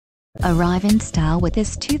Arrive in style with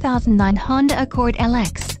this 2009 Honda Accord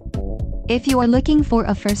LX. If you are looking for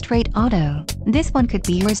a first-rate auto, this one could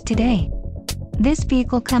be yours today. This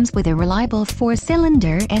vehicle comes with a reliable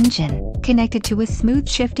 4-cylinder engine, connected to a smooth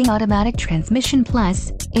shifting automatic transmission.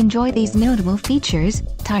 Plus, enjoy these notable features: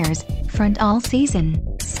 tires, front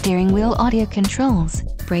all-season, steering wheel audio controls,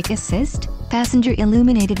 brake assist, passenger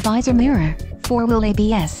illuminated visor mirror, 4-wheel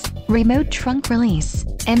ABS, remote trunk release,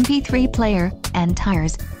 MP3 player, and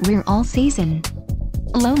tires, rear all-season.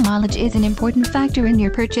 Low mileage is an important factor in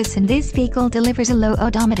your purchase, and this vehicle delivers a low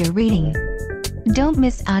odometer reading. Don't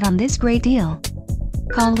miss out on this great deal.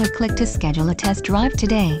 Call or click to schedule a test drive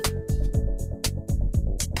today.